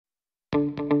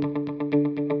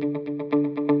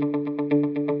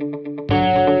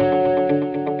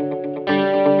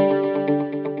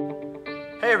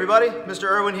everybody, Mr.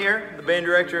 Erwin here, the band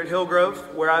director at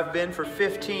Hillgrove, where I've been for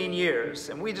 15 years.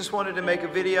 And we just wanted to make a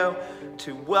video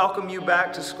to welcome you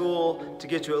back to school, to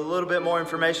get you a little bit more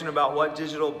information about what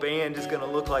digital band is going to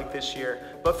look like this year.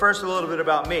 But first, a little bit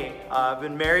about me. I've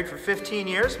been married for 15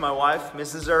 years. My wife,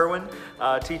 Mrs. Erwin,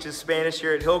 teaches Spanish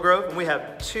here at Hillgrove, and we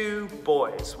have two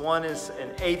boys. One is an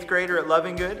 8th grader at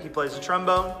Lovingood. He plays the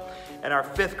trombone. And our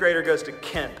 5th grader goes to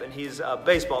Kemp, and he's a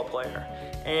baseball player.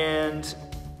 And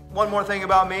one more thing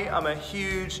about me, I'm a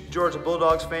huge Georgia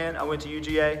Bulldogs fan. I went to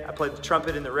UGA, I played the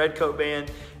trumpet in the Redcoat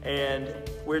Band, and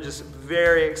we're just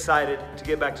very excited to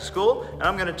get back to school. And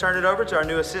I'm gonna turn it over to our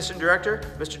new assistant director,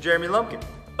 Mr. Jeremy Lumpkin.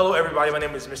 Hello everybody, my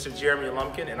name is Mr. Jeremy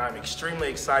Lumpkin, and I'm extremely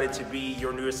excited to be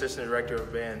your new assistant director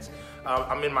of bands.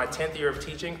 I'm in my 10th year of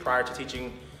teaching. Prior to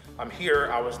teaching here,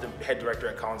 I was the head director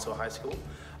at Collinsville High School.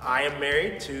 I am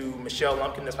married to Michelle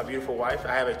Lumpkin, that's my beautiful wife.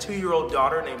 I have a 2-year-old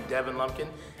daughter named Devin Lumpkin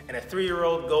and a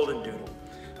 3-year-old golden doodle.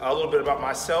 A little bit about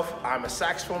myself, I'm a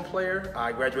saxophone player.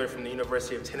 I graduated from the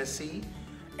University of Tennessee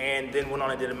and then went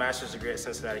on and did a master's degree at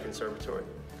Cincinnati Conservatory.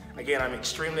 Again, I'm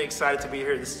extremely excited to be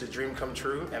here. This is a dream come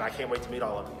true and I can't wait to meet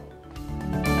all of you.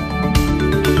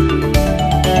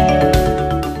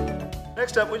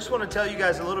 Next up, we just want to tell you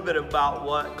guys a little bit about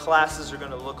what classes are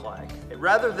going to look like.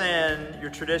 Rather than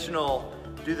your traditional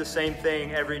do the same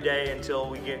thing every day until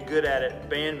we get good at it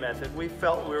band method, we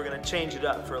felt we were going to change it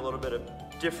up for a little bit of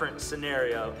different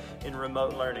scenario in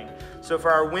remote learning. So for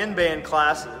our wind band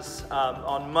classes,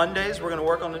 on Mondays we're going to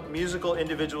work on musical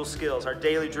individual skills, our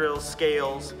daily drills,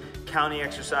 scales, counting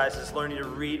exercises, learning to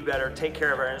read better, take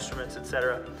care of our instruments,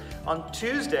 etc. On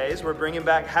Tuesdays, we're bringing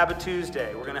back Habit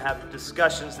Tuesday. We're going to have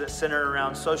discussions that center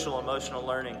around social emotional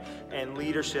learning and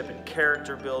leadership and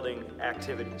character building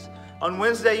activities. On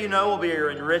Wednesday, you know, will be your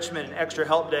enrichment and extra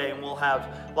help day, and we'll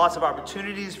have lots of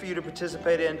opportunities for you to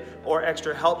participate in or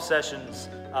extra help sessions,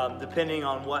 depending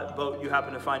on what boat you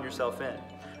happen to find yourself in.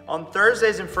 On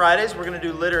Thursdays and Fridays, we're going to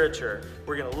do literature.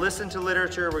 We're going to listen to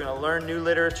literature. We're going to learn new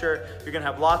literature. You're going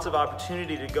to have lots of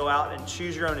opportunity to go out and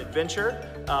choose your own adventure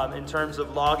in terms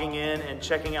of logging in and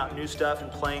checking out new stuff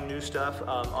and playing new stuff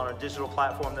on a digital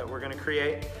platform that we're going to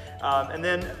create. And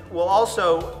then we'll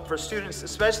also, for students,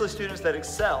 especially students that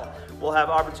excel, we'll have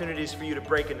opportunities for you to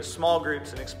break into small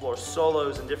groups and explore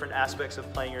solos and different aspects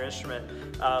of playing your instrument,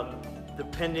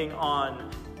 depending on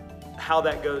how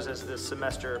that goes as this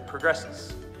semester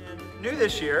progresses. New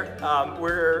this year,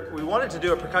 we wanted to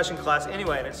do a percussion class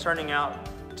anyway, and it's turning out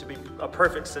to be a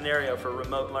perfect scenario for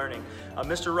remote learning.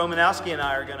 Mr. Romanowski and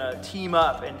I are going to team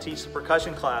up and teach the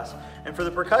percussion class. And for the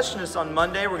percussionists on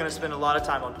Monday, we're going to spend a lot of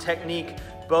time on technique,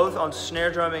 both on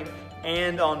snare drumming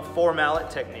and on 4-mallet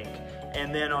technique.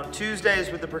 And then on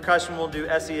Tuesdays with the percussion, we'll do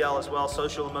SEL as well,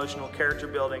 social emotional character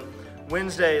building.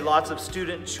 Wednesday, lots of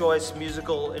student choice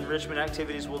musical enrichment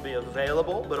activities will be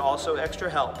available, but also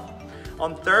extra help.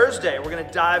 On Thursday, we're going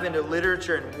to dive into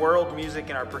literature and world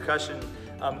music in our percussion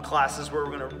classes, where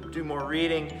we're going to do more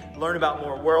reading, learn about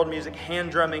more world music,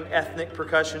 hand drumming, ethnic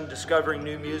percussion, discovering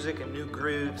new music and new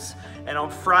grooves. And on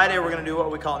Friday, we're going to do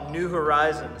what we call New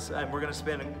Horizons, and we're going to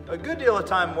spend a good deal of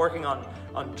time working on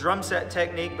drum set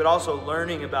technique, but also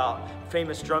learning about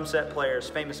famous drum set players,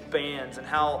 famous bands, and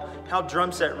how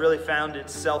drum set really found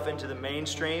itself into the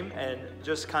mainstream, and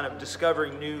just kind of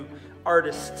discovering new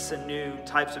artists and new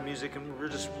types of music, and we're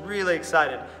just really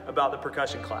excited about the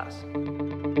percussion class.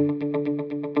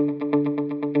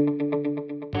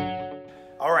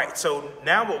 All right, so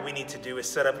now what we need to do is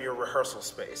set up your rehearsal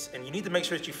space, and you need to make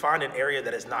sure that you find an area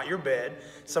that is not your bed,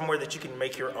 somewhere that you can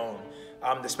make your own.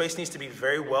 The space needs to be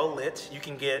very well lit. You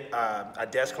can get a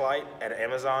desk light at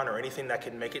Amazon or anything that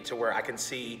can make it to where I can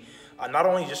see not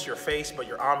only just your face, but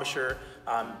your embouchure,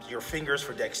 your fingers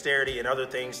for dexterity and other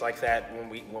things like that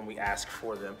when we ask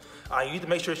for them. You need to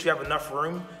make sure that you have enough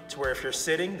room to where if you're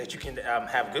sitting that you can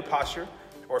have good posture,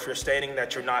 or if you're standing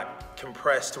that you're not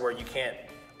compressed to where you can't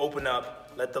open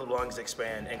up, let the lungs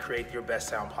expand, and create your best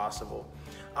sound possible.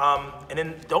 And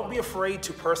then don't be afraid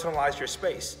to personalize your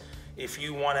space. If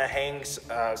you want to hang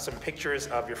some pictures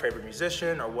of your favorite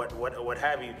musician or what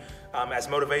have you as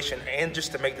motivation, and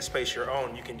just to make the space your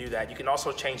own, you can do that. You can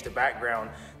also change the background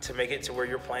to make it to where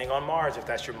you're playing on Mars if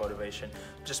that's your motivation.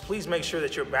 Just please make sure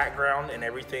that your background and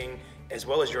everything, as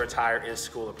well as your attire, is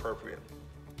school appropriate.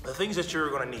 The things that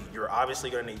you're going to need, you're obviously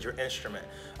going to need your instrument.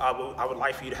 I would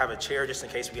like for you to have a chair just in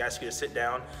case we ask you to sit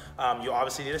down. You'll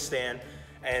obviously need a stand,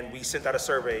 and we sent out a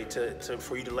survey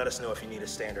for you to let us know if you need a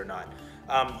stand or not.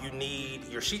 You need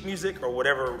your sheet music or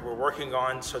whatever we're working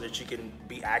on so that you can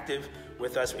be active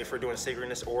with us. If we're doing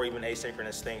synchronous or even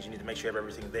asynchronous things, you need to make sure you have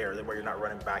everything there, that way you're not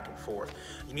running back and forth.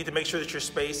 You need to make sure that your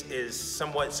space is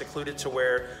somewhat secluded to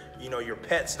where, you know, your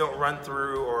pets don't run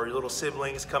through or your little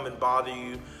siblings come and bother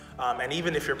you. And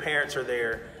even if your parents are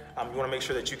there, you want to make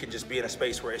sure that you can just be in a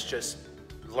space where it's just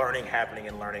learning happening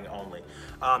and learning only.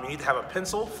 You need to have a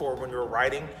pencil for when you're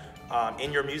writing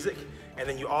in your music. And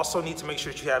then you also need to make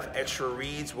sure that you have extra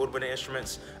reeds, woodwind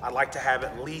instruments. I'd like to have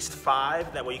at least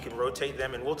 5, that way you can rotate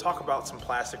them, and we'll talk about some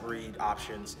plastic reed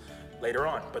options later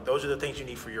on. But those are the things you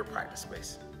need for your practice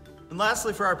space. And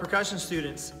lastly, for our percussion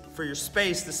students, for your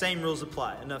space, the same rules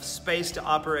apply. Enough space to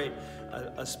operate,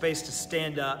 a space to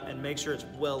stand up and make sure it's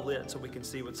well lit so we can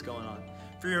see what's going on.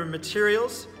 For your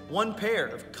materials, 1 pair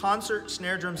of concert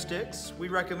snare drum sticks. We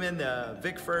recommend the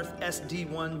Vic Firth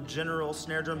SD1 General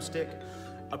snare drum stick.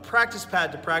 A practice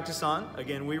pad to practice on.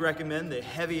 Again, we recommend the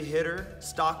Heavy Hitter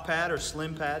stock pad or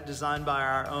slim pad designed by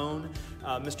our own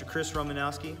Mr. Chris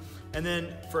Romanowski. And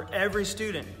then for every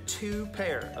student, 2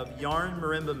 pair of yarn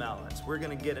marimba mallets. We're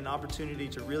gonna get an opportunity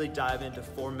to really dive into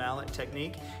 4 mallet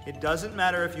technique. It doesn't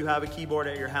matter if you have a keyboard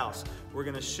at your house. We're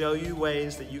gonna show you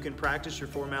ways that you can practice your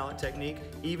 4 mallet technique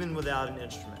even without an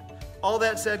instrument. All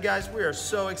that said, guys, we are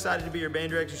so excited to be your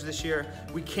band directors this year.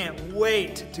 We can't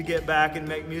wait to get back and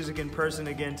make music in person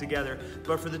again together.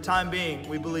 But for the time being,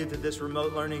 we believe that this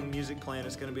remote learning music plan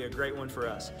is going to be a great one for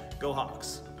us. Go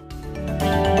Hawks.